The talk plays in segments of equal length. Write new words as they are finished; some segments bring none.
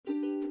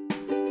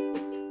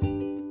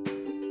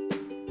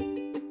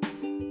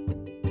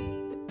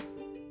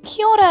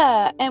Kia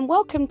ora, and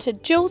welcome to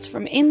Jules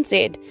from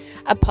NZ,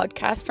 a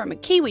podcast from a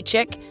Kiwi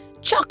chick,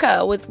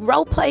 chocker with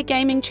roleplay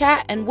gaming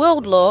chat and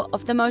world lore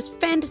of the most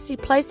fantasy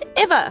place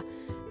ever,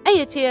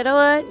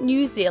 Aotearoa,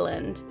 New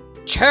Zealand.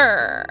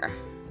 Churr!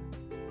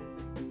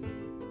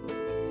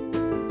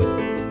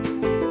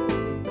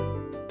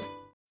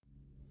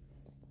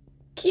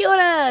 Kia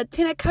ora,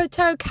 tēnā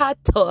koutou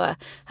katoa.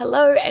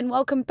 Hello and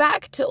welcome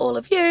back to all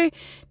of you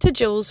to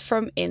Jules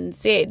from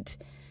NZ.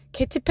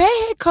 Ke te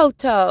pehe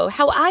koutou,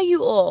 how are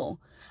you all?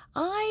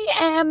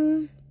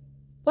 I'm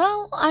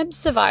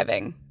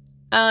surviving.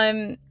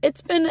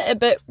 It's been a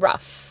bit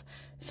rough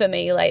for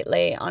me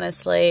lately,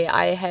 honestly.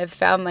 I have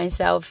found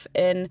myself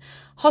in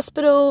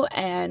hospital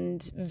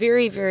and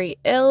very, very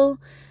ill.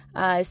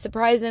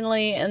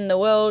 Surprisingly, in the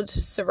world,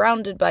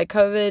 surrounded by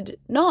COVID,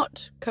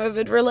 not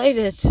COVID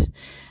related.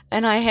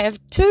 And I have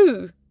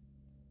two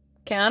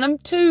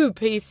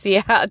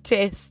PCR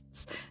tests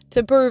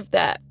to prove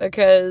that,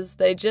 because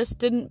they just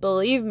didn't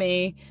believe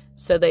me,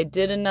 so they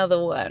did another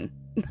one.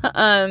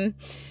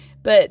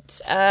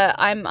 But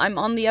I'm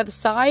on the other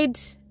side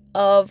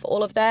of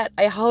all of that,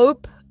 I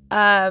hope,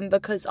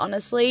 because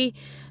honestly,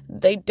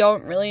 they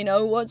don't really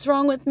know what's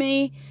wrong with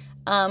me.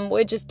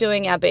 We're just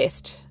doing our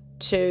best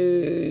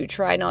to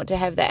try not to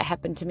have that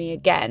happen to me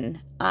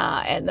again.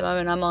 At the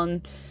moment, I'm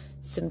on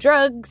some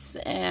drugs,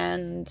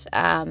 and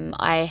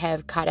I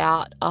have cut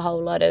out a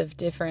whole lot of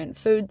different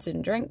foods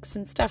and drinks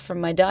and stuff from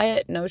my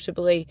diet.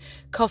 Notably,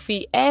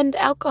 coffee and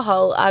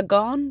alcohol are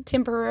gone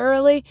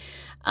temporarily,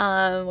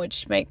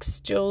 which makes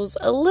Jules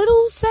a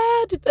little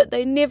sad, but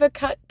they never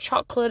cut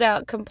chocolate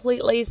out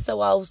completely,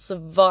 so I'll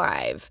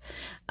survive.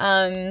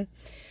 I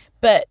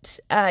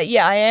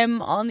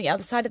am on the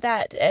other side of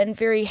that and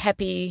very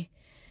happy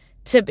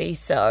to be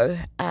so.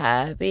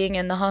 Being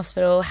in the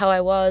hospital how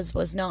I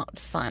was not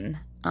fun.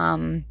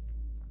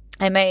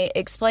 I may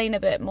explain a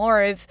bit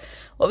more of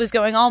what was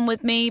going on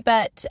with me,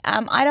 but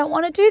I don't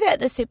want to do that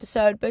this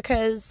episode,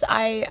 because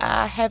I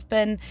have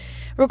been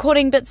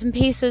recording bits and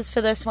pieces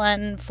for this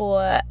one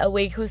for a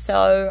week or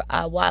so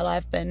while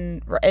I've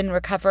been in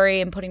recovery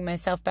and putting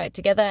myself back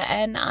together,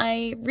 and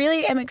I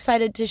really am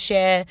excited to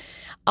share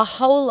a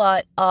whole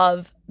lot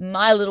of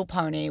My Little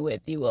Pony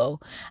with you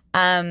all.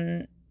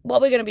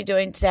 What we're going to be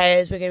doing today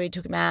is we're going to be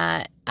talking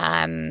about,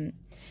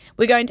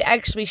 we're going to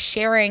actually be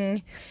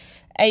sharing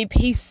a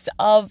piece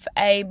of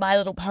a My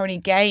Little Pony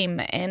game,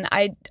 and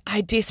I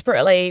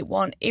desperately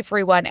want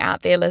everyone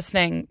out there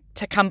listening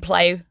to come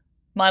play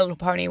My Little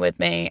Pony with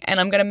me, and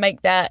I'm going to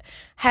make that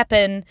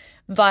happen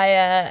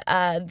via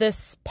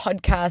this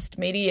podcast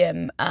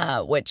medium,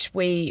 which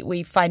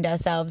we find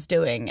ourselves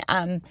doing.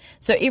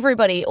 So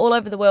everybody all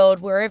over the world,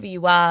 wherever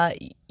you are,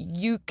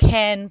 you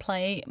can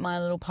play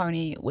My Little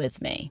Pony with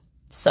me.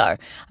 So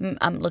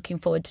I'm looking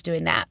forward to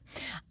doing that.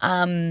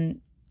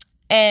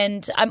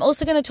 And I'm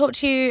also going to talk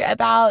to you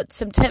about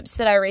some tips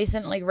that I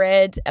recently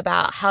read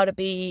about how to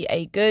be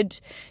a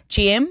good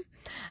GM,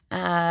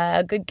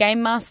 a good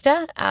game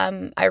master.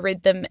 I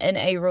read them in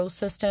a rule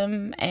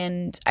system,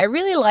 and I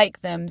really like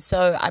them,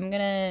 so I'm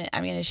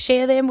gonna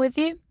share them with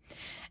you.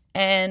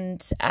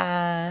 And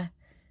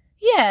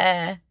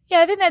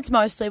I think that's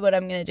mostly what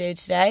I'm going to do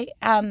today.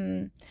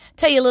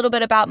 Tell you a little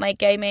bit about my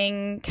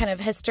gaming kind of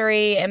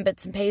history and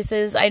bits and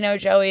pieces. I know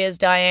Joey is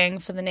dying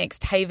for the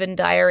next Haven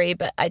Diary,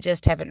 but I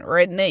just haven't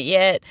written it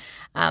yet.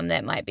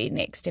 That might be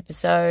next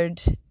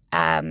episode.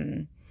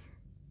 Or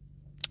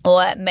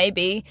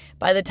maybe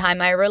by the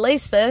time I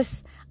release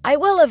this, I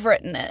will have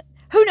written it.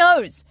 Who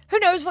knows? Who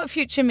knows what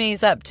future me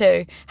is up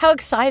to? How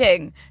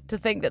exciting to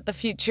think that the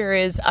future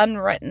is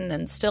unwritten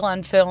and still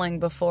unfurling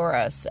before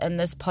us, and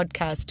this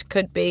podcast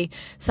could be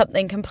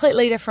something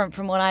completely different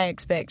from what I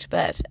expect,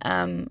 but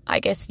I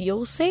guess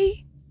you'll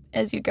see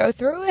as you go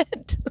through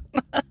it.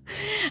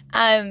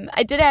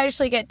 I did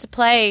actually get to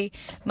play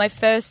my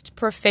first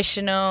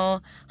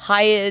professional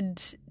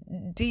hired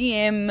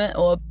DM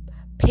or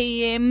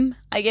PM,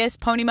 I guess,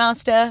 Pony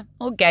Master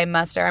or Game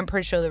Master. I'm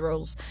pretty sure the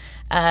rules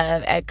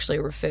actually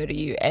refer to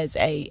you as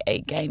a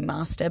Game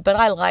Master, but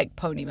I like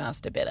Pony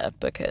Master better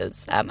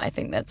because I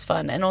think that's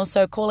fun. And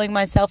also calling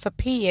myself a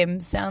PM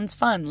sounds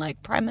fun,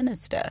 like Prime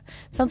Minister.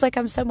 Sounds like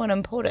I'm someone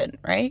important,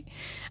 right?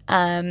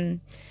 So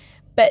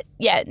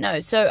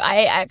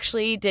I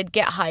actually did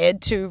get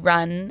hired to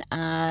run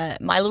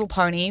My Little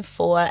Pony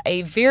for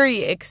a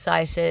very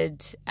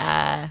excited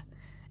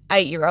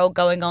 8-year-old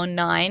going on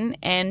 9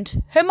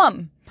 and her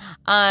mum.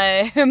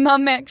 Her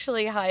mum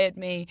actually hired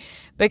me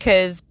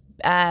because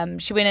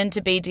she went into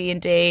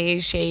BD&D,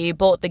 she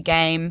bought the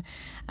game,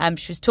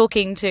 she was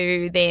talking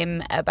to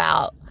them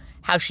about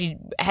how she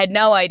had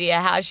no idea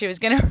how she was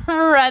going to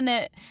run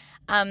it,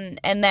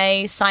 and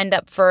they signed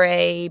up for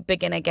a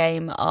beginner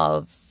game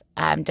of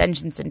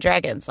Dungeons and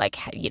Dragons, like,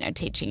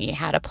 teaching you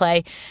how to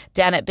play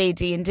down at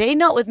BD&D,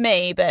 not with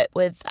me, but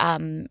with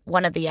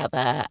one of the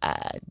other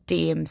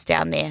DMs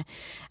down there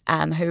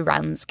who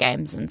runs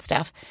games and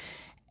stuff.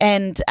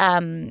 And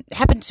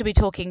happened to be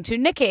talking to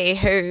Nikki,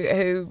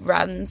 who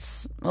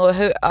runs or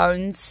who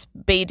owns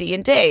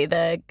BD&D,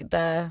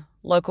 the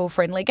local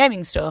friendly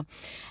gaming store.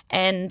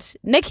 And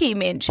Nikki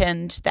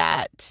mentioned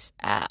that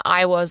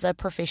I was a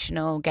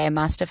professional game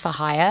master for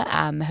hire,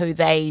 who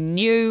they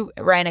knew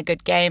ran a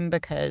good game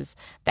because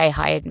they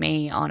hired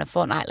me on a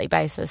fortnightly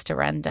basis to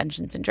run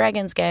Dungeons and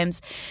Dragons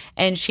games.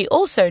 And she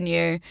also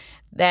knew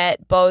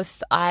that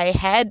both I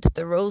had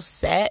the rules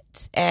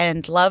set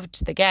and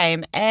loved the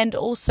game, and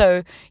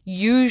also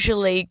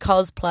usually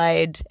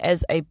cosplayed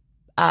as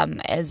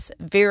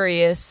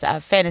various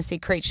fantasy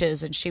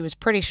creatures, and she was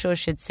pretty sure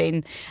she'd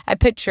seen a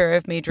picture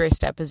of me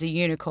dressed up as a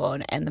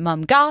unicorn, and the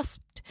mum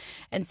gasped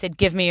and said,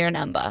 "Give me your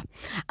number."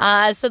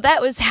 So that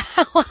was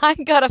how I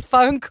got a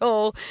phone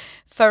call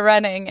for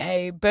running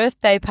a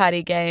birthday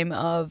party game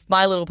of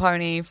My Little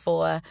Pony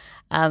for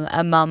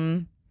a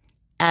mum,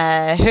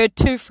 her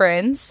two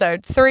friends, so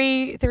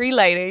three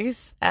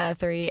ladies,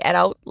 three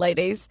adult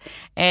ladies,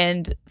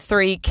 and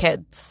three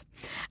kids.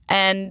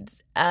 And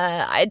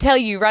I tell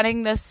you,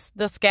 running this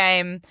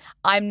game,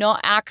 I'm not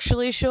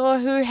actually sure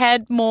who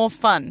had more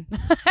fun.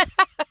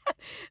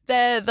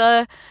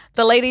 The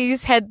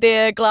ladies had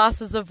their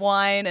glasses of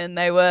wine and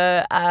they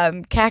were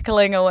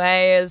cackling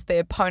away as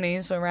their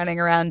ponies were running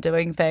around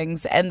doing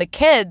things, and the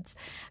kids,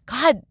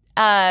 God,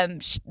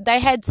 they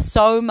had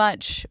so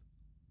much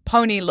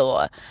pony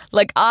lore.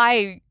 Like,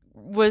 I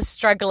was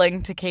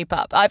struggling to keep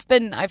up. I've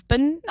been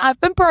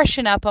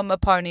brushing up on my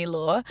pony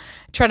lore,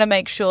 trying to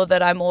make sure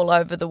that I'm all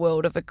over the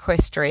world of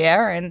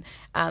Equestria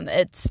and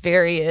its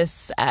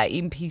various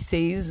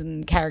NPCs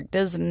and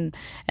characters and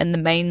the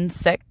main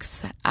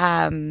six.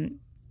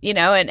 You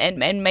know,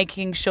 and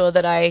making sure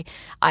that I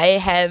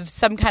have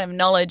some kind of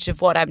knowledge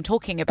of what I'm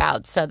talking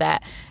about, so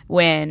that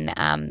when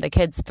the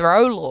kids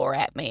throw lore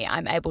at me,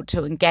 I'm able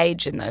to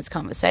engage in those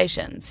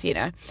conversations, you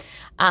know.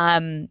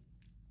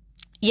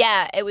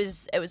 Yeah, it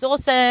was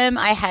awesome.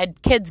 I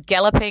had kids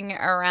galloping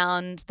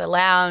around the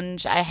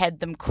lounge. I had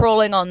them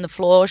crawling on the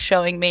floor,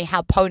 showing me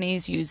how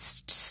ponies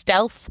use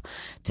stealth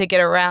to get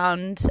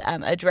around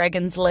a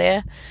dragon's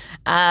lair.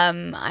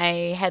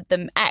 I had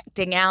them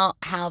acting out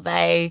how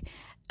they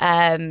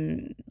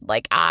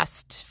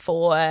asked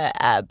for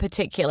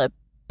particular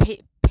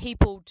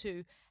people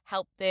to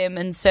help them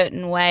in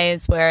certain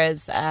ways,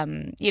 whereas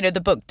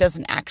the book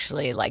doesn't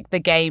actually, the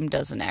game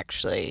doesn't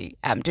actually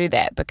do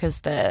that,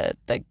 because the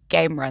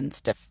game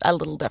runs a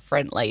little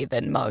differently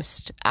than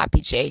most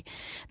RPG.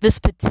 This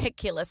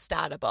particular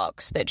starter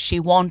box that she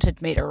wanted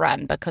me to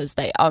run, because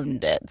they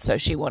owned it, so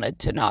she wanted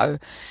to know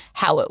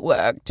how it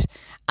worked,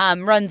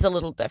 runs a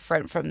little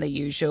different from the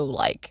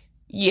usual,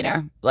 you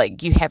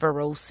have a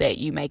rule set,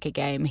 you make a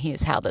game,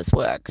 here's how this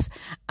works.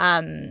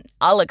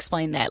 I'll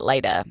explain that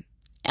later.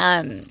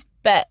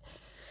 But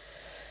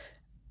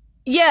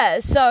yeah,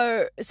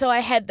 so I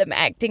had them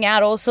acting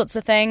out all sorts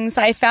of things.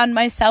 I found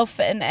myself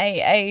in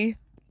a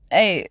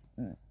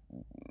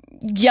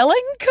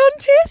yelling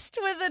contest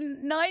with a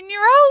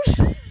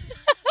 9-year-old.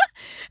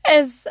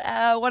 As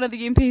one of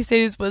the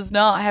NPCs was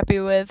not happy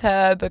with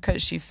her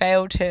because she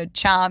failed her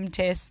charm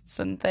tests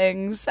and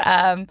things,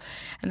 and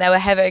they were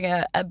having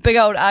a big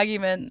old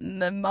argument,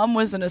 and the mum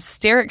was in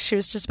hysterics. She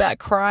was just about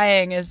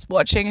crying as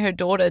watching her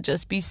daughter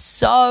just be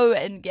so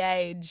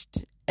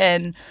engaged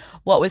in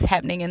what was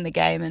happening in the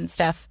game and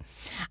stuff.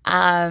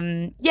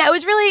 It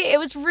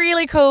was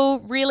really cool,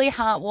 really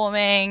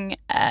heartwarming.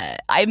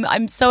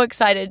 I'm so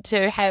excited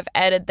to have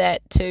added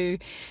that to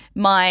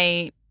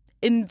my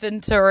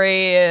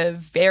inventory of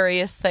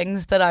various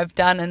things that I've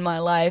done in my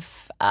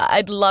life.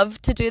 I'd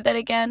love to do that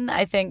again.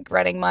 I think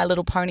running My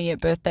Little Pony at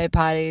birthday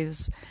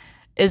parties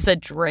is a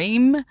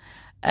dream.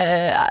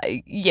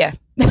 Yeah.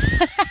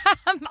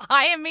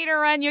 Hire me to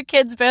run your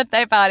kids'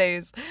 birthday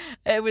parties.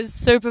 It was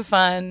super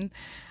fun.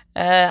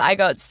 I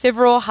got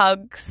several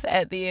hugs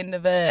at the end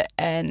of it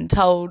and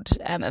told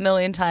a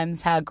million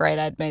times how great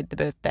I'd made the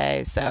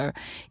birthday. So,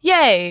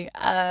 yay!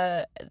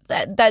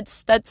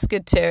 That's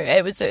good too.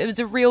 It was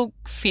a real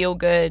feel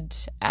good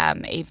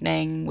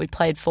evening. We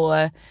played for,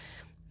 I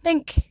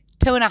think,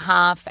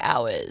 2.5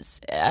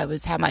 hours.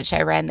 Was how much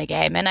I ran the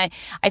game, and I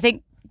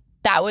think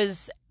that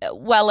was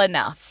well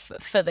enough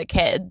for the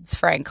kids,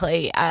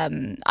 frankly.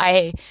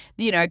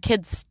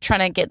 Kids trying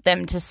to get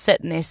them to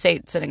sit in their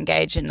seats and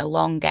engage in a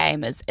long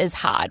game is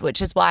hard,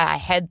 which is why I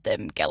had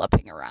them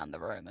galloping around the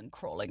room and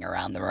crawling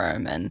around the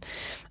room and,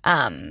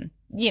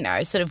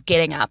 sort of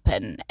getting up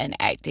and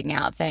acting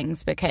out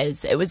things,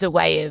 because it was a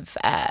way of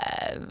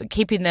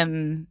keeping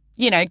them,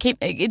 keep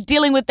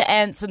dealing with the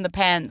ants and the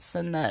pants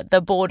and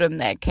the boredom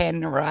that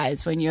can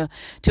arise when you're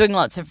doing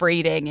lots of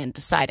reading and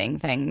deciding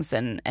things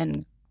and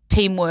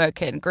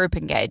teamwork and group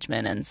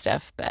engagement and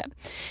stuff. But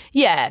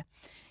yeah,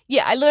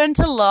 I learned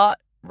a lot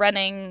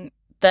running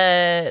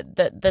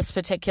this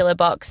particular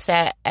box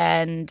set,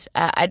 and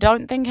I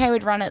don't think I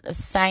would run it the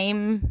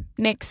same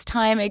next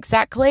time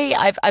exactly.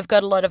 I've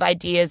got a lot of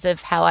ideas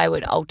of how I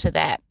would alter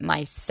that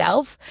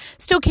myself,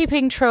 still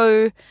keeping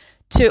true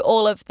to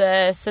all of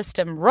the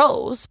system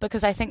rules,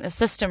 because I think the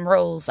system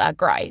rules are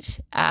great.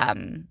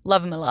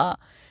 Love them a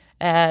lot.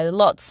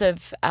 Lots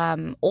of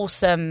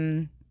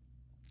awesome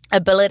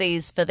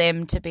abilities for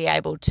them to be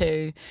able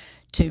to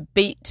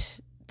beat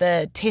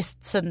the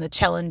tests and the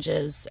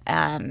challenges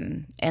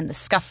and the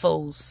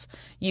scuffles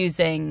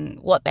using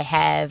what they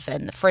have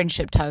and the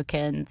friendship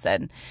tokens.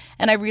 And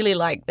I really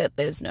like that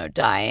there's no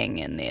dying,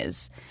 and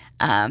there's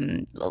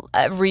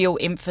a real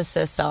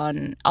emphasis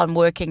on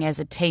working as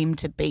a team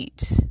to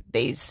beat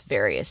these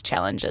various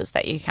challenges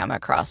that you come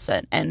across,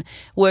 and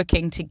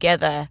working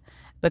together,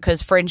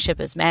 because friendship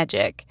is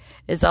magic,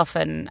 is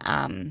often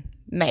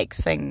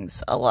makes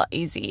things a lot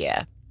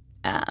easier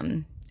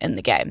in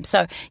the game.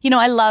 So,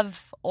 I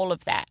love all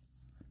of that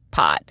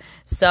part.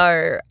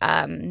 So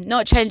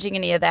not changing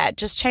any of that,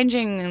 just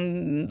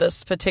changing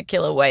this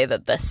particular way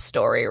that this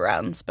story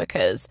runs,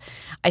 because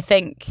I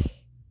think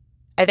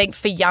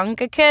for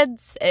younger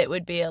kids it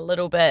would be a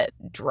little bit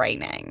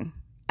draining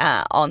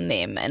on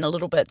them, and a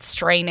little bit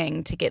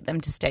straining to get them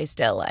to stay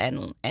still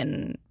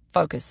and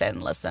focus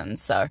and listen.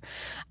 So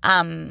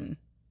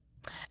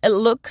it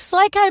looks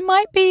like I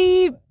might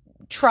be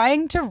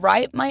trying to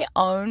write my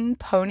own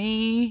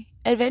pony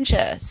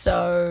adventure.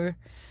 So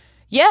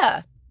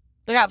yeah,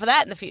 look out for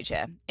that in the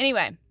future.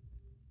 Anyway,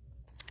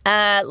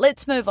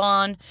 let's move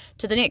on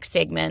to the next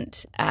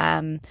segment.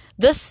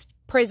 This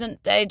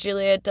present day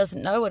Julia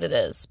doesn't know what it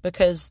is,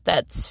 because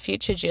that's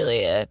future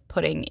Julia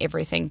putting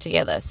everything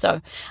together.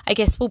 So I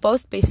guess we'll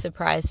both be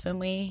surprised when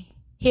we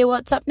hear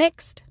what's up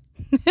next.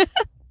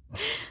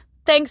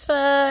 Thanks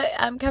for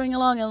coming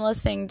along and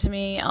listening to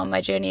me on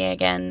my journey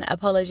again.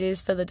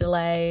 Apologies for the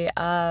delay.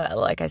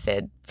 Like I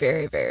said,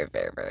 very, very,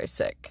 very, very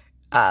sick.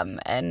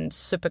 And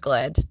super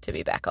glad to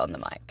be back on the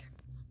mic.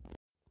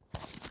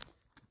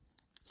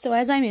 So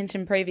as I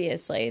mentioned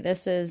previously,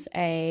 this is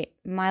a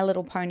My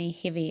Little Pony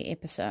heavy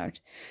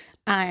episode.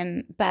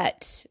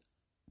 But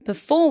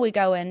before we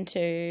go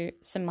into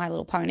some My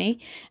Little Pony,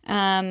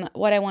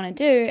 what I want to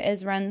do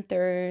is run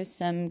through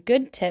some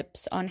good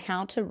tips on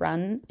how to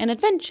run an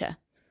adventure.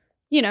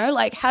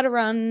 Like how to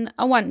run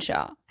a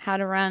one-shot, how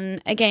to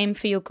run a game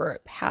for your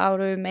group, how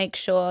to make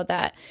sure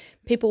that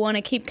people want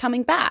to keep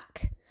coming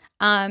back.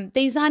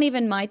 These aren't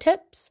even my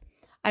tips.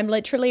 I'm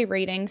literally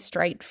reading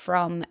straight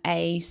from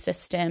a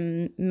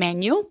system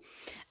manual.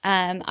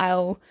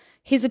 I'll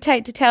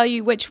hesitate to tell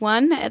you which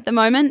one at the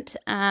moment.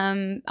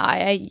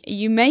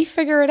 You may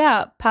figure it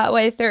out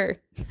partway through.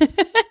 But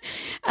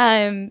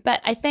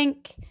I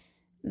think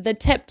the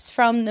tips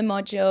from the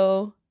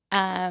module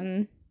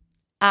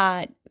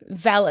are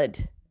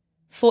valid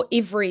for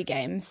every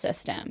game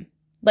system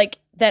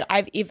that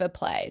I've ever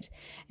played.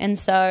 And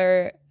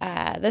so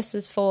this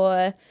is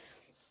for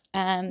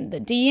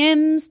the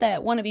DMs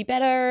that want to be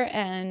better,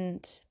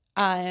 and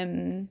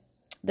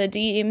the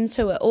DMs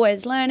who are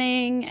always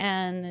learning,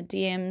 and the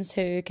DMs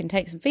who can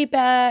take some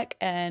feedback,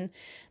 and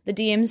the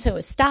DMs who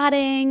are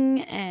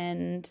starting,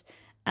 and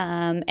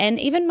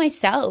even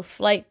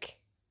myself.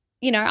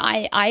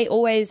 I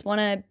always want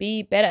to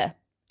be better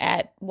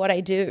at what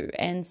I do.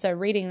 And so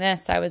reading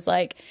this, I was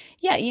like,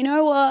 yeah, you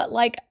know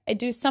what? I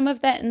do some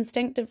of that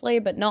instinctively,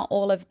 but not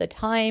all of the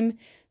time.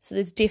 So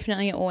there's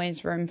definitely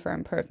always room for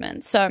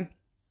improvement. So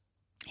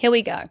here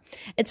we go.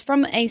 It's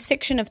from a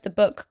section of the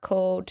book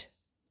called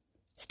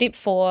Step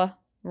 4,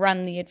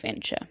 Run the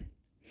Adventure.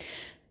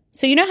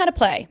 So you know how to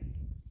play,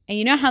 and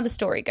you know how the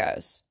story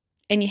goes,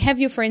 and you have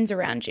your friends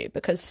around you,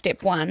 because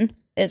step 1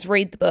 is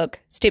read the book,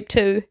 step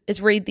 2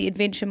 is read the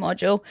adventure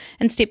module,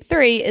 and step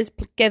 3 is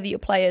gather your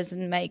players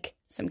and make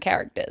some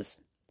characters.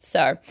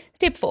 So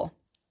step 4,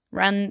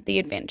 run the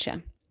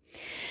adventure.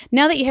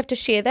 Now that you have to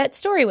share that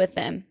story with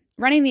them,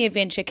 running the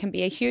adventure can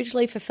be a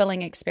hugely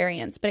fulfilling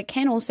experience, but it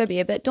can also be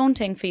a bit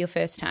daunting for your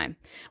first time.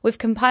 We've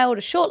compiled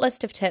a short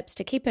list of tips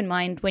to keep in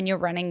mind when you're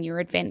running your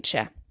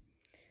adventure.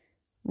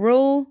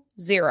 Rule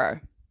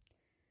 0.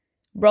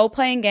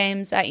 Role-playing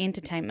games are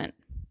entertainment.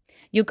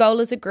 Your goal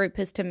as a group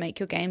is to make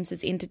your games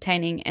as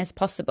entertaining as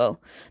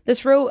possible.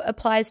 This rule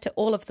applies to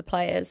all of the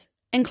players,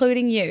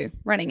 including you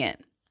running it.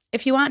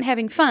 If you aren't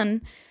having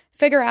fun,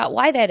 figure out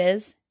why that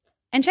is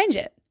and change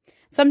it.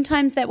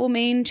 Sometimes that will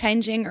mean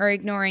changing or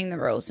ignoring the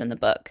rules in the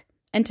book.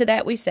 And to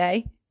that we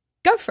say,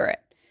 go for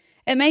it.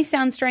 It may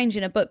sound strange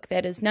in a book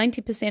that is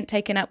 90%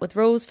 taken up with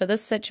rules for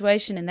this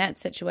situation and that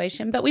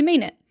situation, but we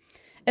mean it.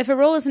 If a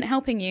rule isn't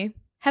helping you,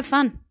 have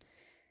fun.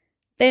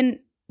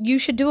 Then you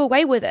should do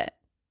away with it.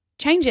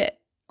 Change it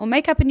or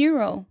make up a new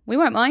rule. We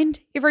won't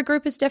mind. Every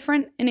group is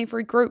different and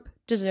every group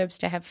deserves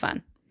to have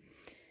fun.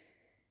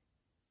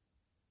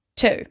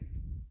 2.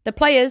 The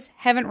players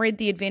haven't read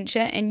the adventure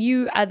and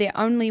you are their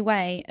only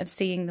way of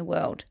seeing the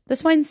world.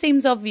 This one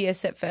seems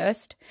obvious at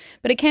first,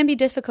 but it can be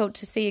difficult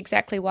to see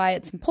exactly why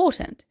it's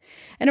important.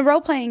 In a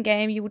role-playing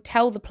game, you will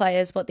tell the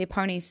players what their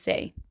ponies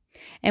see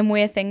and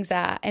where things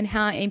are and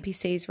how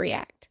NPCs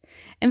react.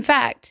 In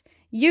fact,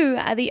 you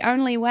are the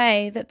only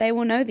way that they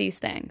will know these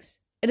things.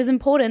 It is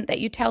important that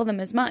you tell them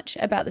as much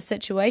about the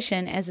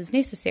situation as is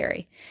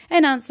necessary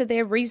and answer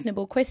their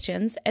reasonable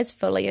questions as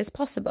fully as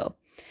possible.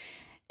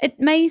 It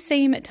may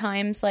seem at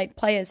times like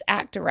players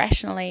act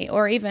irrationally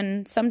or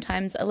even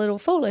sometimes a little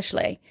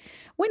foolishly.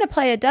 When a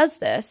player does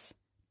this,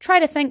 try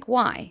to think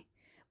why.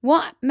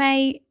 What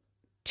may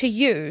to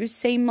you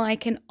seem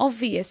like an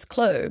obvious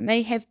clue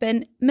may have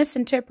been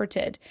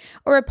misinterpreted,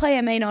 or a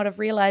player may not have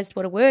realized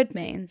what a word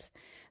means.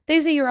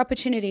 These are your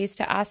opportunities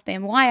to ask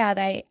them why are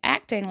they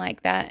acting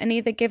like that, and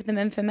either give them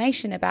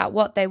information about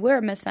what they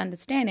were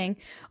misunderstanding,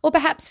 or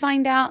perhaps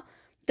find out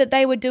that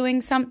they were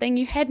doing something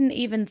you hadn't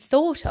even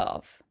thought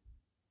of.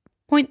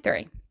 Point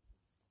 3.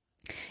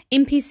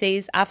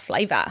 NPCs are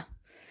flavour.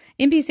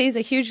 NPCs are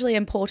a hugely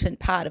important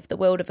part of the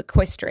world of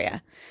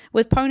Equestria,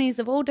 with ponies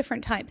of all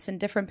different types and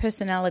different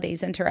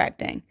personalities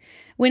interacting.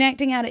 When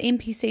acting out an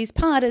NPC's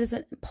part, it is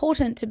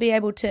important to be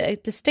able to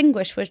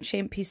distinguish which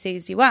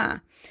NPCs you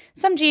are.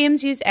 Some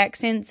GMs use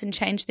accents and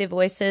change their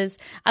voices,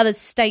 others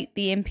state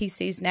the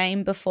NPC's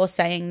name before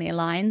saying their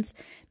lines.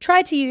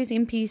 Try to use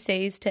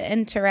NPCs to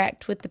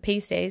interact with the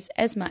PCs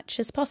as much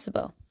as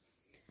possible.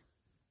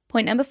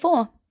 Point number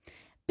 4.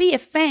 Be a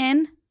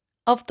fan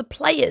of the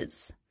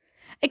players.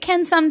 It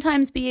can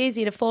sometimes be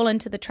easy to fall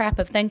into the trap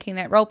of thinking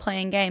that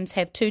role-playing games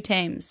have two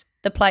teams,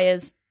 the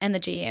players and the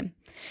GM.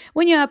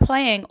 When you are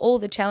playing all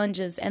the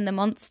challenges and the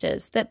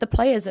monsters that the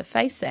players are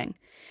facing,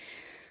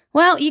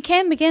 well, you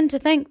can begin to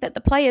think that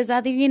the players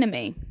are the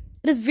enemy.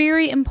 It is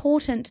very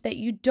important that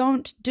you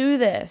don't do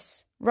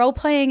this.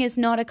 Role-playing is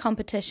not a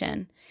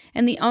competition,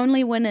 and the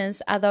only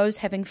winners are those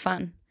having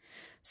fun.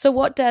 So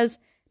what does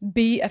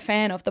be a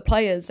fan of the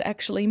players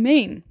actually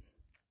mean?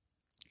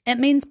 It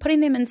means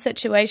putting them in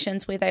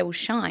situations where they will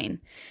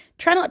shine.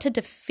 Try not to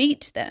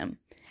defeat them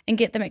and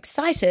get them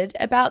excited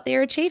about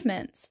their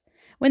achievements.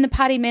 When the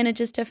party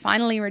manages to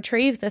finally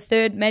retrieve the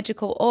third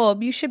magical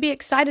orb, you should be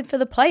excited for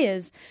the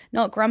players,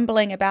 not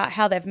grumbling about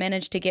how they've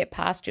managed to get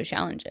past your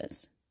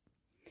challenges.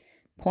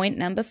 Point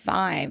number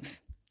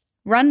 5.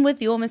 Run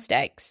with your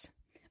mistakes.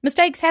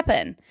 Mistakes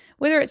happen,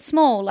 whether it's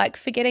small, like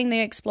forgetting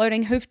the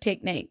exploding hoof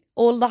technique,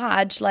 or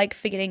large, like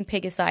forgetting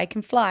Pegasi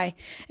can fly.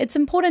 It's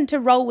important to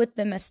roll with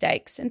the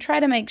mistakes and try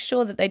to make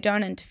sure that they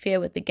don't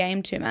interfere with the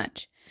game too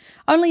much.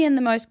 Only in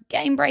the most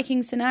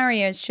game-breaking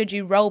scenarios should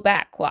you roll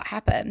back what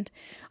happened.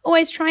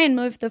 Always try and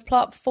move the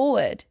plot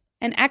forward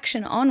and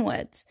action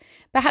onwards,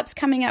 perhaps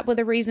coming up with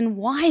a reason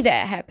why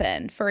that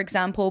happened. For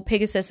example,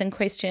 Pegasus in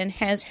question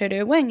has hurt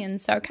her wing and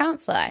so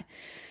can't fly.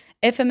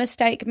 If a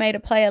mistake made a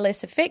player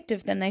less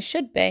effective than they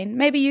should be,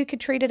 maybe you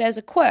could treat it as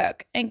a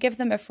quirk and give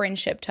them a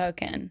friendship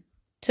token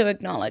to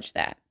acknowledge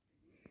that.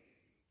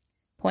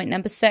 Point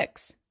number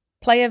 6.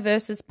 Player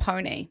versus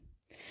pony.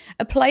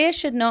 A player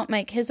should not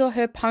make his or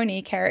her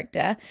pony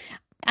character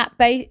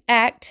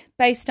act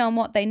based on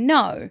what they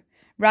know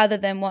rather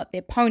than what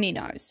their pony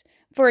knows.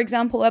 For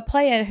example, a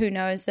player who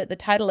knows that the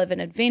title of an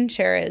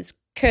adventure is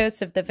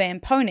Curse of the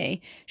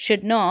Vampony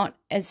should not,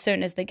 as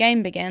soon as the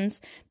game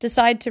begins,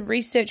 decide to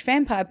research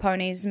vampire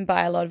ponies and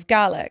buy a lot of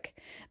garlic.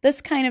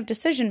 This kind of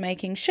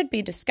decision-making should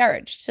be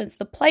discouraged, since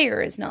the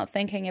player is not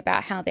thinking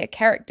about how their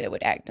character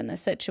would act in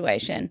this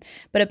situation,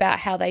 but about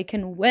how they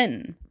can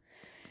win.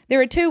 There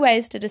are 2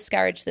 ways to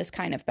discourage this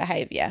kind of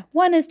behavior.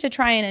 One is to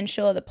try and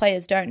ensure the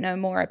players don't know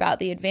more about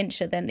the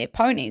adventure than their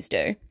ponies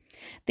do.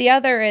 The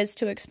other is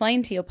to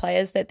explain to your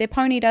players that their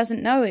pony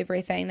doesn't know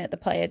everything that the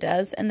player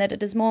does, and that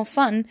it is more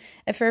fun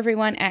if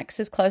everyone acts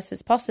as close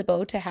as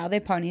possible to how their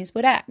ponies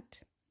would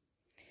act.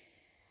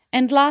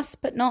 And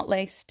last but not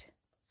least,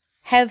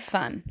 have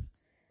fun.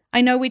 I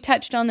know we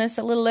touched on this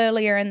a little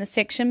earlier in the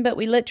section, but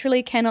we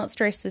literally cannot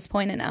stress this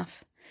point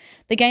enough.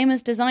 The game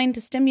is designed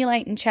to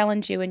stimulate and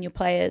challenge you and your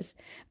players,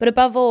 but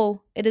above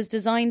all, it is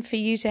designed for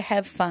you to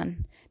have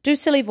fun. Do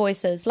silly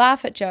voices,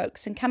 laugh at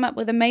jokes, and come up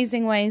with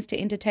amazing ways to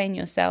entertain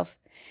yourself.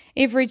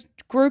 Every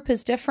group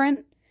is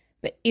different,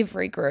 but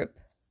every group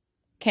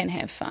can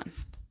have fun.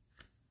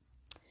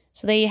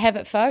 So there you have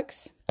it,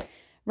 folks.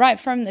 Right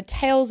from the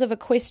Tales of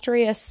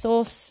Equestria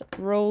Source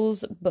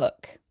Rules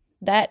book.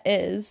 That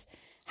is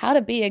how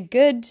to be a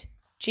good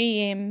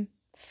GM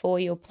for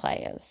your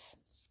players.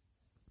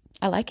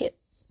 I like it.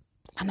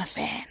 I'm a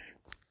fan.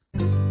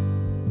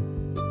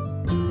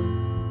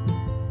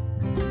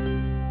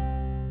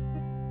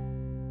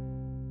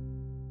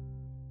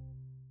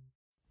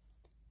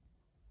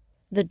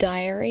 The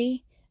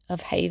Diary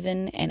of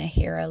Haven and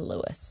Ahira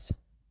Lewis.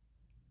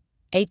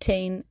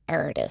 18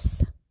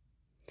 Aridus.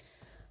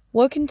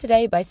 Woken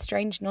today by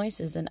strange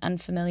noises and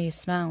unfamiliar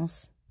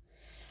smells.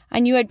 I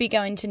knew I'd be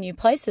going to new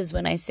places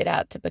when I set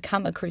out to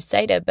become a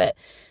crusader, but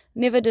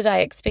never did I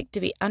expect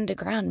to be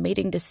underground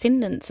meeting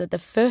descendants of the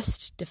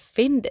first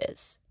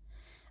defenders.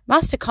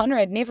 Master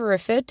Conrad never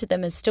referred to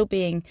them as still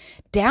being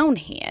down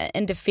here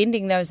and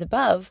defending those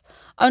above,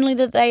 only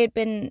that they had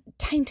been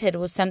tainted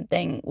or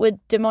something with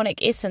demonic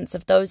essence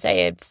of those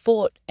they had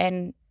fought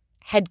and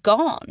had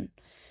gone.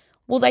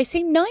 Well, they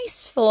seem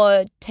nice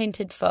for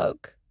tainted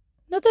folk.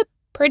 Not the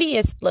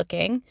prettiest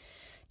looking.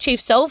 Chief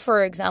Soul,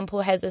 for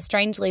example, has a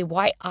strangely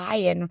white eye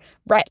and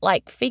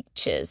rat-like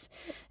features.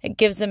 It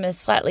gives them a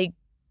slightly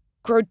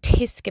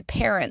grotesque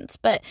appearance,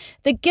 but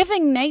the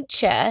giving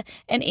nature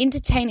and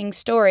entertaining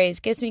stories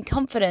gives me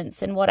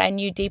confidence in what I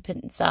knew deep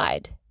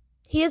inside.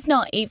 He is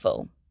not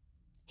evil.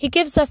 He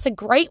gives us a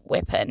great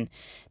weapon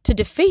to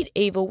defeat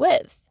evil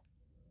with.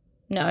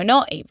 No,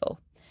 not evil.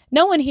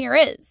 No one here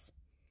is.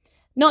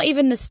 Not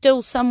even the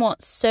still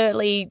somewhat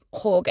surly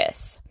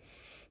Horgus.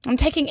 I'm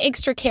taking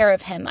extra care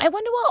of him. I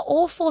wonder what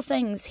awful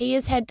things he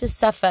has had to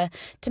suffer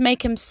to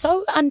make him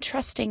so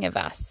untrusting of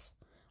us.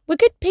 We're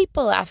good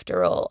people,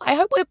 after all. I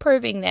hope we're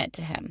proving that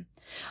to him.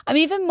 I'm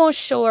even more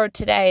sure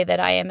today that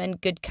I am in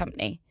good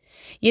company.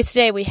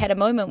 Yesterday we had a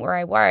moment where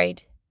I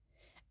worried.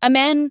 A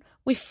man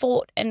we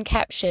fought and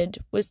captured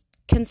was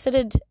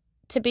considered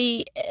to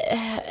be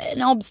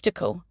an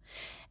obstacle,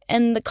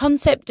 and the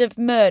concept of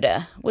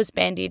murder was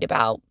bandied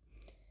about.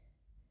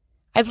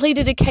 I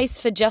pleaded a case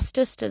for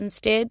justice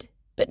instead,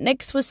 but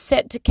Nyx was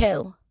set to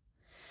kill.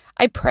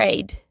 I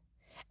prayed,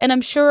 and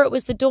I'm sure it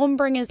was the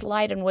Dawnbringer's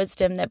light and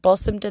wisdom that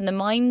blossomed in the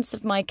minds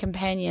of my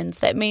companions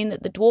that mean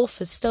that the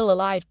dwarf is still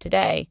alive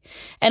today,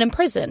 and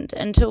imprisoned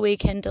until we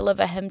can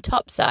deliver him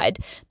topside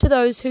to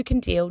those who can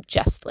deal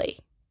justly.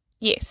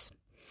 Yes,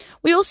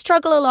 we all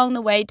struggle along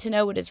the way to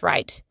know what is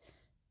right,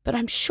 but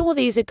I'm sure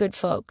these are good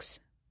folks.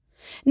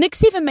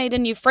 Nyx even made a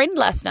new friend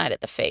last night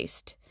at the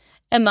feast,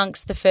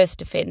 amongst the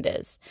first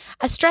offenders,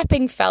 a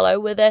strapping fellow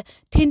with a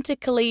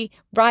tentacly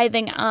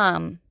writhing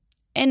arm,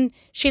 and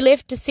she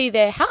left to see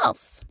their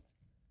house.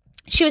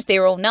 She was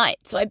there all night,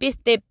 so I guess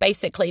they're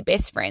basically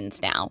best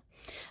friends now.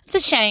 It's a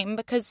shame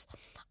because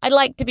I'd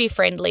like to be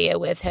friendlier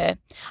with her.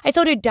 I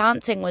thought her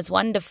dancing was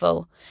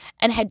wonderful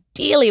and had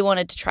dearly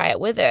wanted to try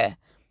it with her.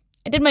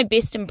 I did my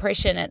best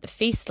impression at the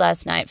feast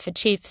last night for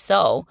Chief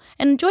Soul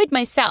and enjoyed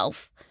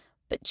myself,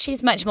 but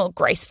she's much more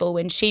graceful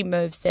when she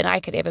moves than I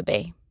could ever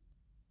be.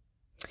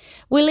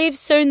 We leave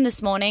soon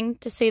this morning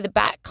to see the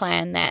Bat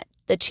clan that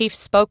the chief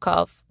spoke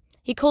of.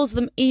 He calls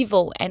them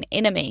evil and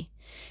enemy.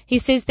 He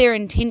says their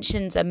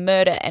intentions are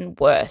murder and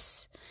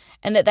worse,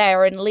 and that they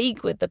are in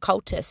league with the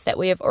cultists that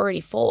we have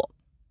already fought.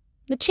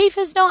 The chief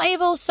is not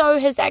evil, so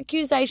his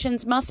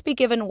accusations must be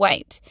given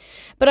weight,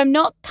 but I'm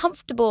not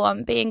comfortable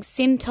on being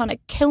sent on a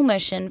kill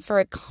mission for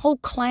a whole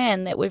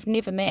clan that we've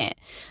never met.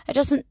 It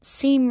doesn't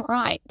seem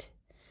right.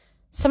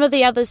 Some of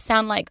the others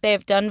sound like they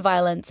have done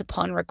violence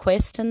upon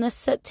request, and this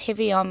sits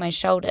heavy on my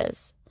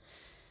shoulders.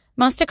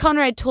 Master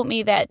Conrad taught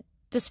me that,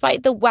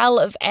 despite the well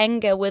of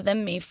anger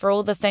within me for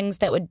all the things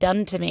that were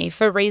done to me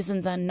for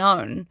reasons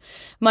unknown,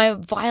 my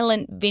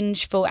violent,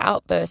 vengeful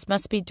outburst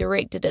must be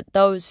directed at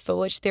those for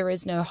which there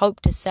is no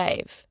hope to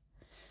save.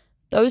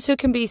 Those who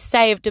can be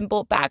saved and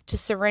brought back to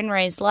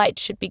Sarenrae's light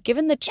should be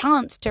given the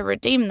chance to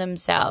redeem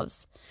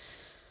themselves.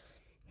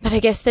 But I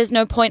guess there's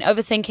no point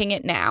overthinking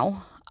it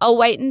now. I'll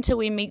wait until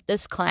we meet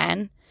this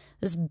clan,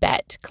 this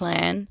Bat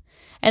clan,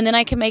 and then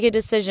I can make a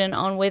decision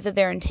on whether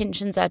their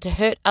intentions are to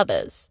hurt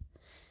others.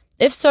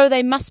 If so,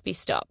 they must be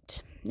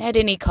stopped, at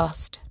any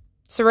cost.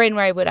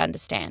 Sarenrae would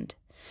understand.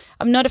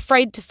 I'm not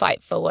afraid to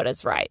fight for what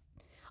is right,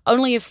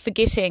 only of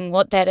forgetting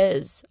what that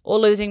is, or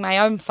losing my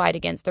own fight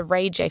against the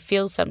rage I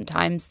feel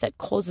sometimes that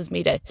causes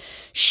me to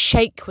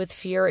shake with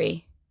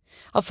fury.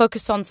 I'll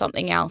focus on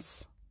something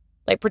else,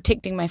 like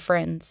protecting my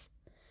friends.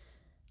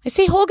 I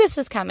see Horgus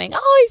is coming.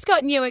 Oh, he's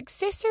got new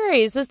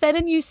accessories. Is that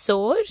a new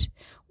sword?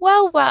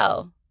 Well,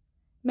 well.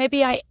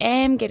 Maybe I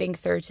am getting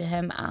through to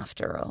him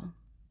after all.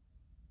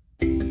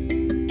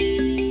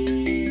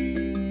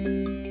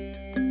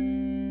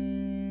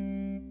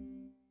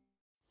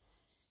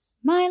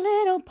 My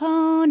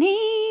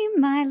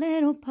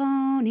little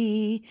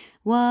pony,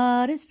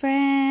 what is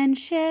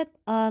friendship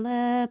all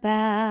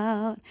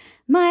about?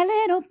 My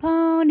little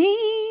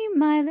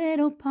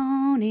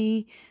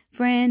pony,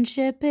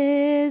 friendship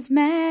is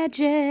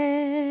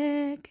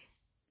magic.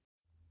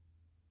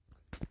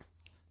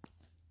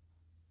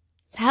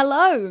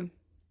 Hello,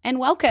 and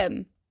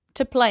welcome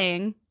to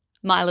playing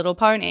My Little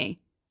Pony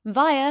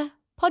via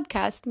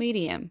podcast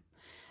medium.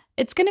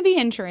 It's going to be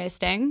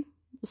interesting.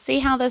 We'll see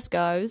how this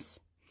goes.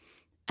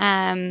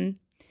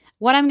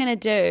 What I'm going to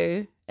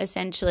do,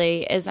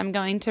 essentially, is I'm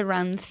going to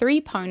run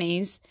 3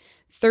 ponies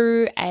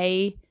through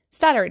a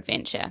starter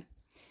adventure.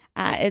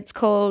 It's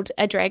called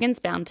A Dragon's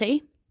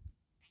Bounty.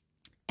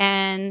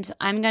 And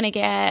I'm going to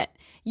get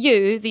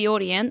you, the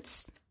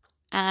audience,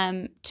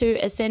 to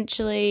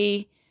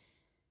essentially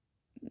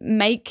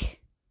make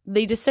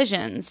the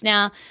decisions.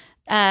 Now,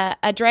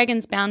 A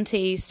Dragon's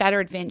Bounty starter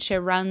adventure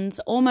runs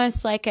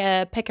almost like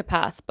a pick a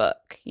path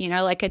book,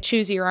 like a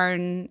choose your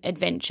own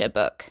adventure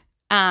book.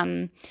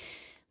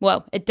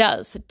 Well, it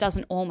does. It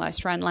doesn't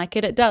almost run like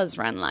it. It does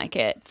run like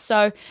it.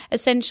 So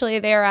essentially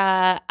there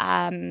are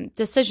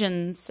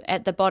decisions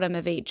at the bottom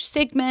of each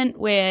segment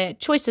where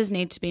choices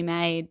need to be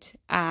made.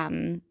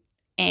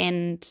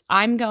 And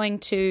I'm going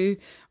to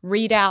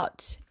read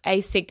out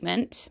a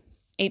segment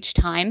each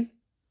time.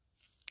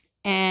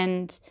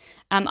 And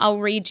I'll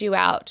read you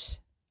out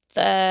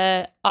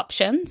the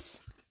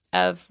options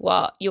of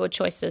what your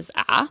choices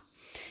are.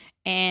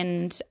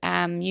 And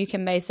you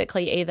can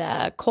basically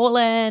either call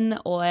in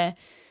or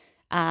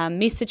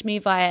message me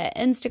via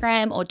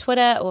Instagram or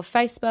Twitter or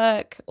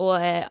Facebook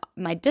or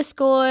my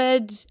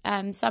Discord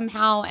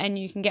somehow, and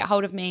you can get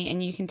hold of me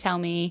and you can tell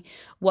me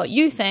what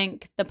you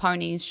think the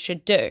ponies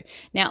should do.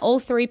 Now, all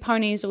 3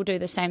 ponies will do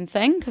the same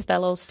thing because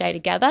they'll all stay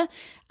together,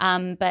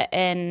 but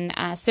in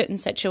certain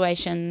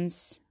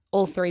situations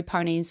all three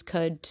ponies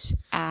could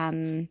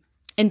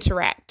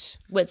interact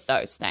with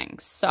those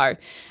things. So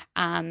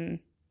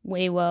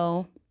we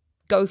will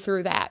go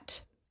through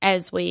that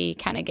as we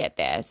kind of get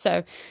there.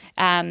 So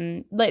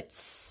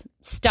let's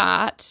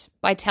start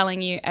by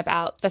telling you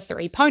about the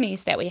three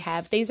ponies that we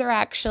have. These are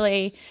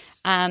actually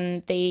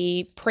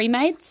the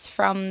pre-mates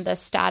from the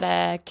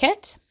starter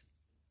kit,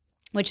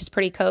 which is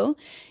pretty cool.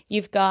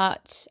 You've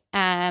got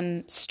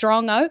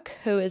Strong Oak,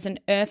 who is an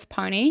earth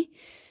pony,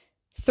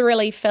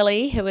 Thrilly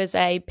Filly, who is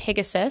a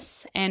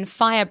Pegasus, and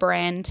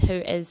Firebrand, who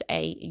is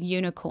a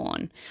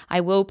unicorn.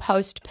 I will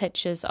post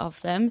pictures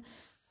of them.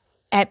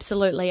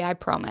 Absolutely, I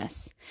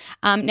promise.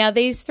 Now,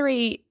 these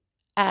three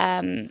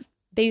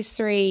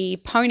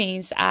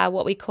ponies are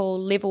what we call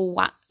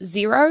level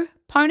 0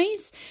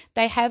 ponies.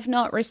 They have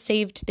not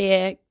received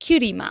their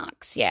cutie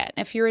marks yet.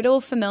 If you're at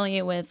all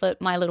familiar with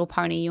My Little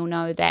Pony, you'll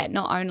know that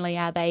not only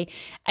are they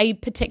a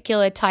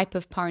particular type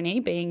of pony,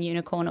 being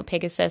unicorn or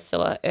Pegasus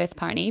or earth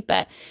pony,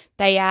 but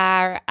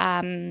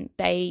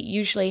they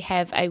usually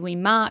have a wee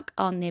mark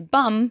on their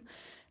bum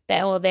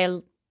or their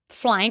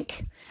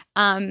flank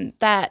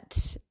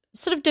that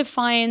sort of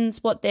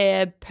defines what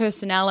their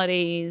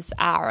personalities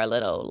are a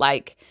little.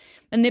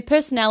 And their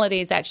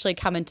personalities actually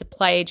come into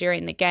play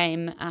during the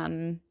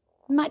game,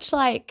 much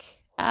like,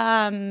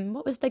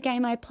 what was the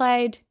game I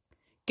played?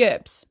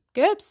 GURPS.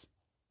 GURPS?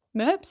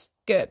 MERPS?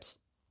 GURPS.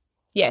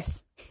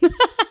 Yes.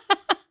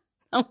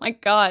 Oh my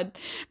God.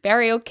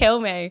 Barry will kill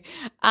me.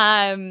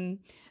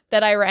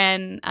 That I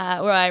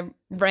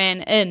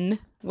ran in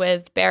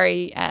with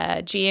Barry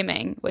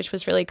GMing, which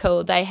was really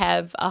cool. They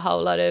have a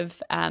whole lot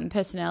of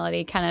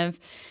personality kind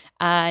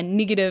of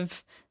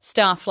negative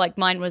stuff. Like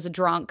mine was a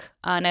drunk,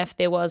 and if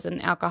there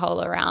wasn't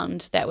alcohol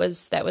around, that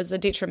was a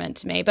detriment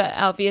to me. But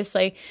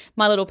obviously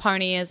My Little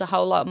Pony is a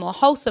whole lot more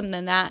wholesome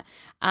than that,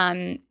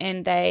 and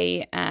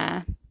they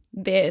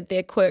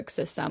their quirks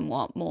are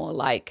somewhat more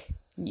like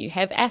you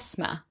have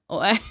asthma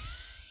or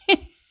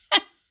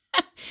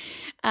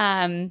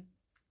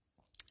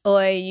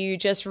or you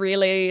just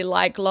really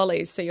like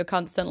lollies, so you're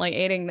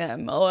constantly eating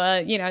them,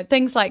 or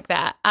things like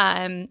that.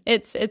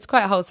 It's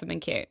quite wholesome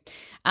and cute.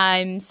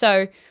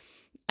 So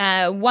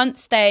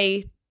once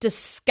they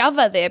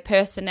discover their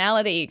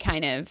personality,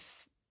 kind of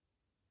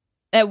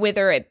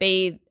whether it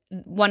be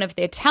one of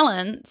their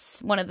talents,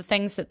 one of the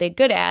things that they're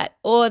good at,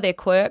 or their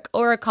quirk,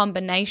 or a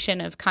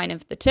combination of kind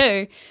of the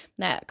two,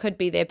 that could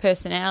be their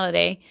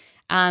personality,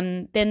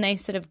 then they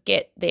sort of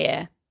get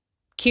their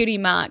cutie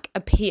mark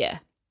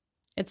appear.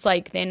 It's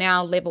like they're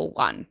now level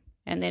 1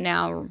 and they're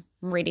now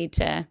ready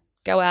to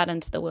go out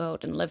into the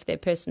world and live their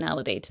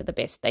personality to the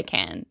best they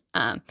can.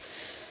 And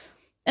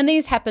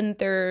these happen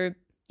through,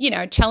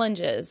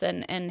 challenges,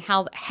 and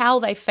how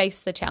they face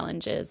the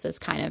challenges is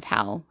kind of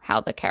how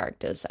the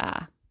characters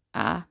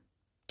are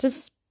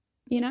just,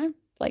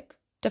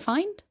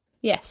 defined.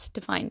 Yes,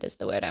 defined is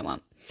the word I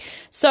want.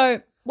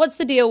 So what's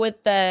the deal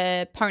with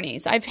the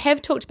ponies? I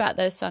have talked about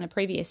this on a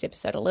previous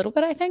episode a little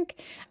bit, I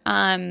think.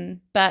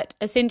 But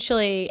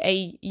essentially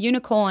a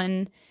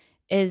unicorn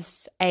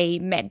is a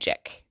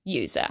magic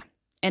user.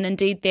 And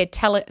indeed their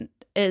talent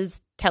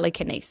is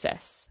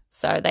telekinesis.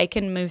 So they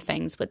can move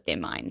things with their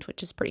mind,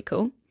 which is pretty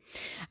cool.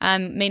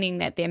 Meaning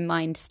that their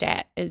mind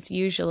stat is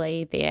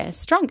usually their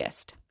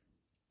strongest.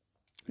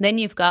 Then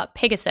you've got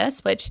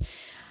Pegasus, which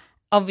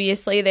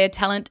obviously their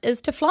talent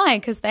is to fly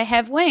because they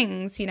have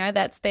wings,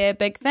 that's their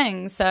big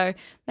thing. So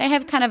they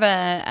have kind of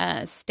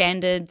a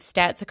standard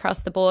stats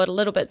across the board, a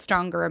little bit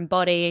stronger in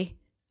body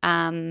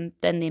than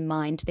their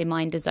mind. Their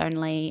mind is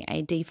only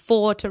a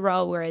D4 to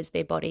roll, whereas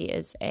their body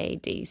is a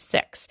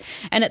D6.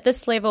 And at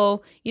this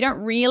level, you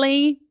don't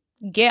really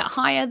get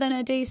higher than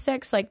a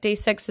D6. Like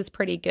D6 is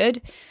pretty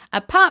good,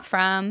 apart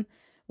from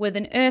with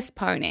an earth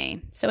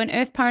pony. So an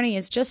earth pony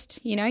is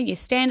just, your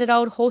standard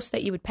old horse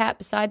that you would pat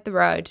beside the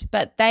road,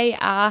 but they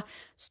are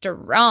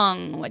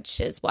strong, which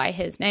is why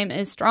his name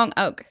is Strong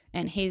Oak,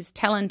 and his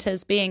talent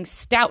is being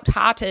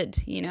stout-hearted.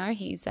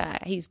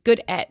 He's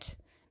good at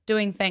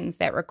doing things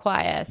that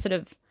require sort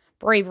of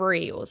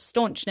bravery or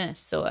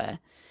staunchness or,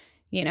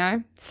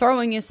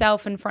 throwing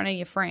yourself in front of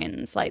your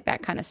friends, like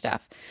that kind of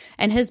stuff.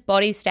 And his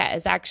body stat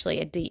is actually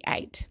a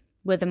D8.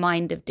 With a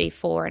mind of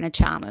D4 and a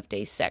charm of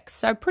D6.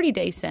 So pretty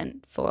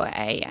decent for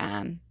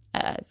a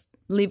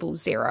level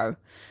 0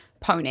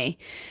 pony.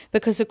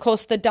 Because, of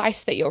course, the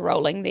dice that you're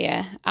rolling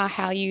there are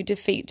how you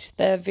defeat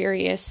the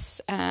various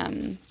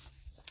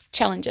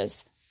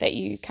challenges that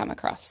you come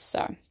across.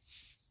 So,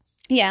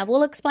 yeah,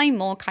 we'll explain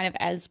more kind of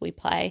as we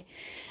play.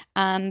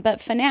 But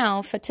for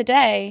now, for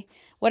today,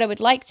 what I would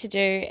like to do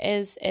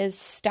is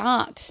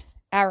start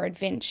our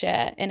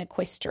adventure in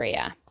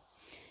Equestria.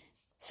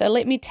 So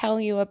let me tell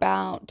you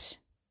about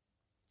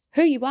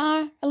who you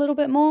are a little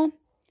bit more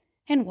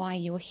and why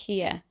you're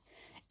here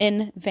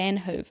in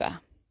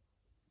Vancouver.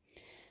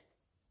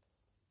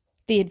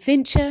 The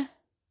adventure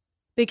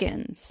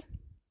begins.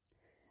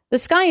 The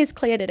sky is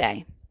clear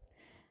today.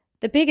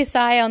 The biggest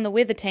eye on the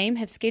weather team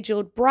have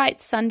scheduled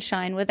bright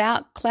sunshine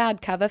without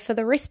cloud cover for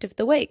the rest of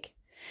the week.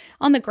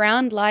 On the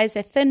ground lies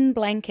a thin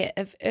blanket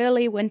of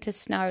early winter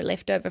snow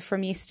left over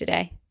from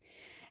yesterday.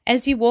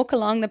 As you walk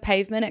along the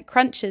pavement, it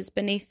crunches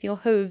beneath your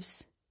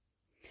hooves.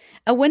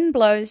 A wind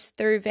blows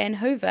through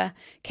Vancouver,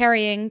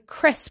 carrying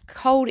crisp,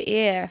 cold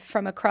air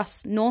from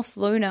across North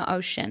Lunar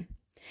Ocean.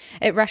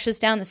 It rushes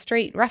down the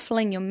street,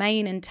 ruffling your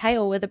mane and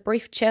tail with a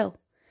brief chill.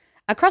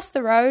 Across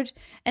the road,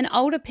 an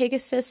older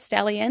Pegasus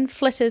stallion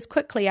flitters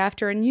quickly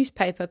after a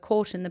newspaper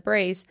caught in the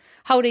breeze,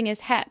 holding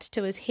his hat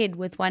to his head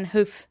with one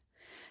hoof.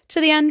 To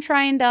the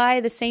untrained eye,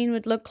 the scene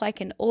would look like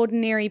an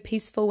ordinary,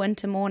 peaceful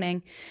winter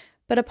morning,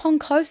 but upon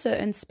closer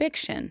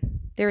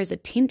inspection, there is a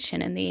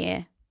tension in the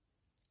air.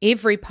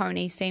 Every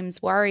pony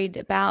seems worried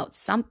about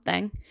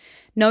something.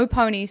 No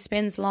pony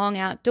spends long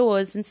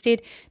outdoors,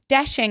 instead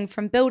dashing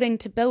from building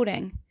to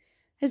building.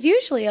 There's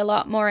usually a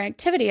lot more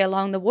activity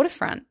along the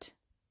waterfront.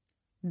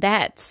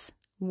 That's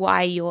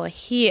why you're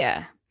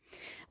here.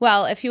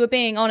 Well, if you were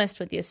being honest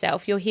with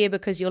yourself, you're here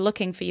because you're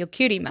looking for your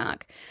cutie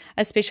mark,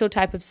 a special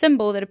type of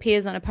symbol that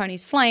appears on a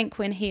pony's flank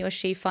when he or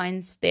she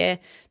finds their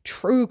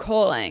true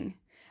calling.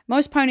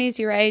 Most ponies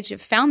your age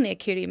have found their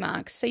cutie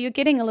marks, so you're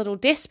getting a little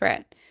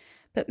desperate.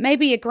 But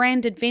maybe a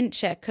grand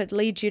adventure could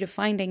lead you to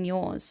finding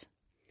yours.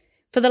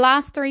 For the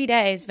last 3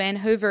 days,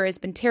 Vancouver has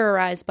been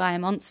terrorized by a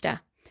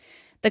monster.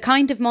 The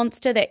kind of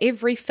monster that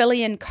every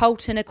filly and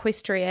colt in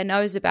Equestria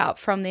knows about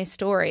from their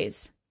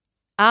stories.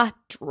 A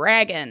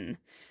dragon.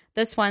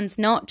 This one's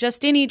not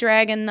just any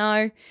dragon,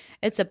 though.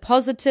 It's a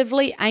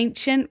positively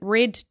ancient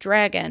red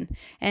dragon,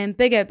 and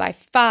bigger by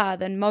far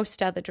than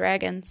most other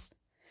dragons.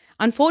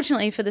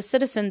 Unfortunately for the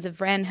citizens of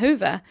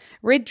Vancouver,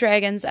 red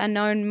dragons are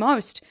known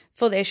most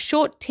for their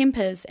short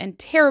tempers and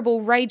terrible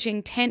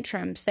raging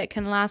tantrums that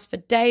can last for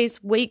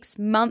days, weeks,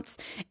 months,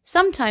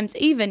 sometimes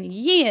even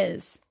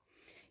years.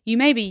 You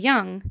may be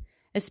young,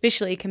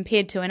 especially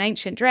compared to an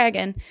ancient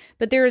dragon,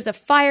 but there is a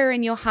fire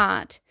in your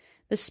heart.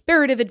 The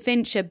spirit of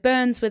adventure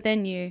burns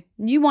within you,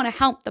 and you want to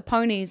help the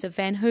ponies of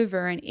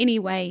Vancouver in any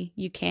way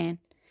you can.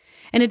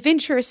 An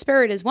adventurous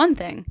spirit is one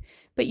thing,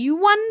 but you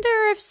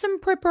wonder if some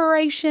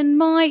preparation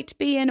might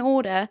be in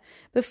order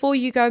before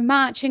you go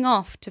marching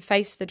off to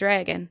face the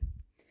dragon.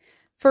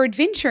 For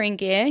adventuring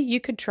gear, you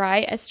could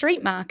try a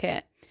street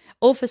market,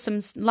 or for some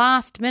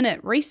last-minute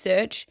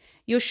research,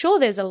 you're sure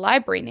there's a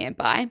library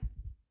nearby.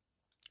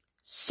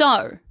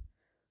 So,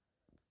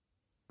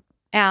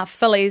 our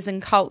fillies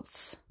and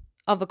colts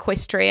of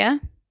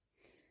Equestria,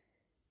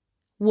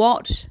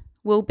 what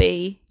will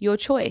be your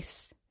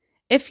choice?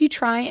 If you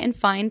try and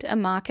find a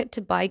market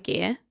to buy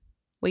gear,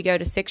 we go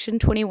to section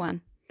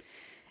 21.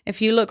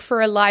 If you look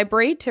for a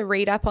library to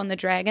read up on the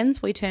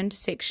dragons, we turn to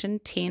section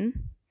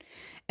 10.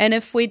 And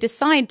if we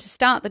decide to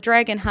start the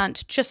dragon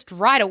hunt just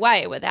right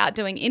away without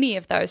doing any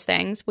of those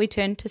things, we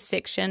turn to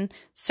section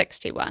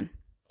 61.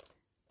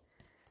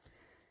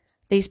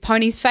 These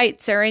ponies'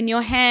 fates are in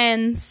your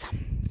hands.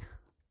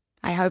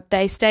 I hope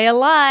they stay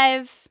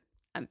alive.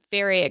 I'm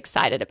very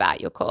excited about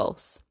your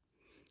calls.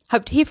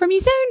 Hope to hear from you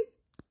soon.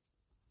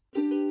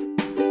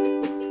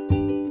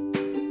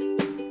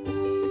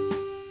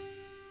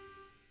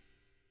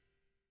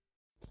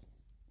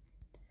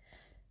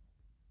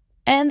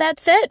 And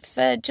that's it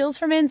for Jules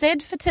from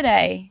NZ for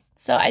today.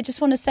 So I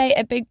just want to say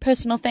a big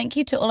personal thank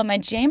you to all of my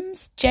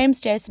gems,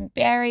 James, Jason,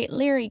 Barry,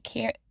 Larry,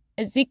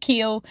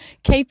 Ezekiel,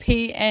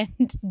 KP,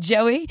 and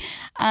Joey.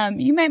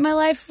 You make my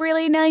life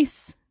really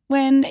nice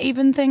when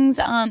even things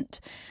aren't.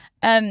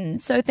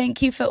 So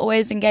thank you for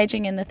always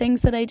engaging in the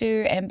things that I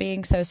do and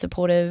being so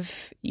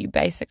supportive. You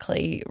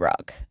basically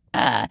rock.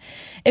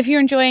 If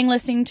you're enjoying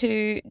listening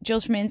to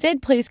Jules from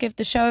NZ, please give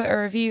the show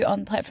a review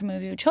on the platform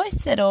of your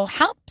choice. It all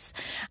helps.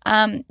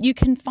 You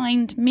can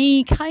find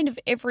me kind of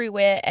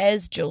everywhere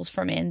as Jules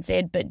from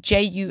NZ, but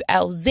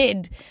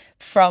JULZ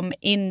from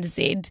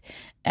NZ.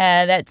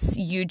 That's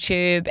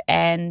YouTube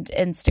and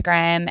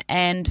Instagram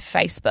and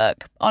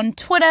Facebook. On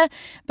Twitter,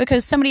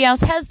 because somebody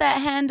else has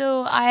that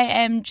handle, I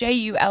am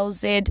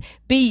JULZBURGISSER,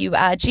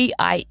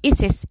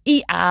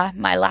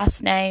 my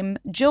last name,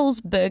 Jules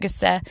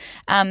Bergesser.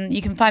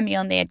 You can find me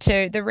on there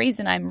too. The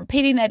reason I'm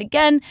repeating that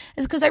again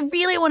is because I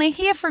really want to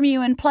hear from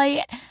you and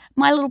play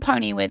My Little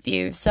Pony with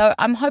you. So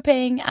I'm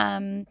hoping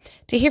to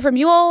hear from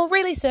you all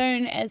really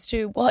soon as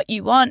to what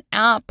you want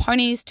our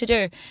ponies to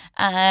do.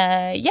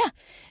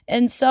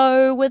 And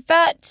so with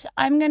that,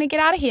 I'm going to get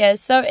out of here.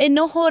 So e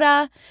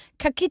nohora,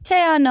 ka kite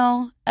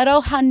anō,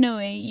 aroha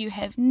nui. You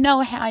have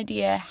no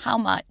idea how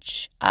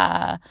much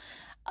I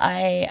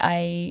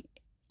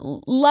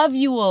love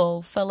you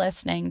all for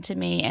listening to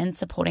me and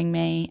supporting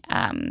me.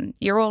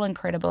 You're all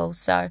incredible.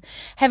 So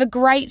have a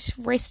great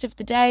rest of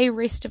the day,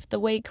 rest of the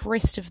week,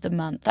 rest of the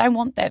month. I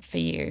want that for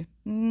you.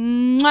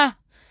 Mwah!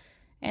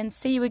 And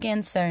see you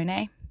again soon,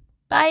 eh?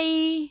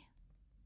 Bye.